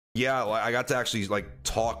Yeah, like, I got to actually like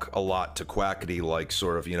talk a lot to Quackity, like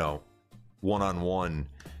sort of, you know, one-on-one,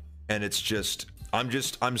 and it's just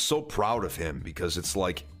I'm so proud of him because it's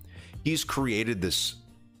like he's created this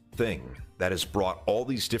thing that has brought all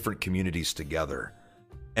these different communities together,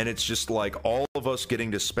 and it's just like all of us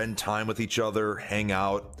getting to spend time with each other, hang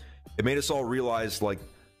out. It made us all realize like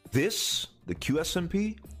this, the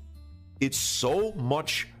QSMP, it's so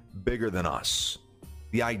much bigger than us.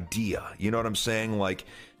 The idea, you know what I'm saying? Like,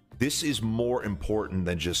 this is more important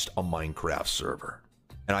than just a Minecraft server.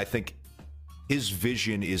 And I think his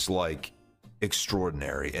vision is like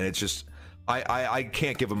extraordinary. And it's just, I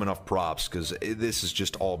can't give him enough props because this has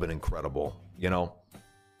just all been incredible, you know?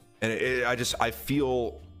 And I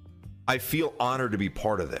feel honored to be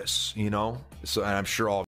part of this, you know? So, and I'm sure all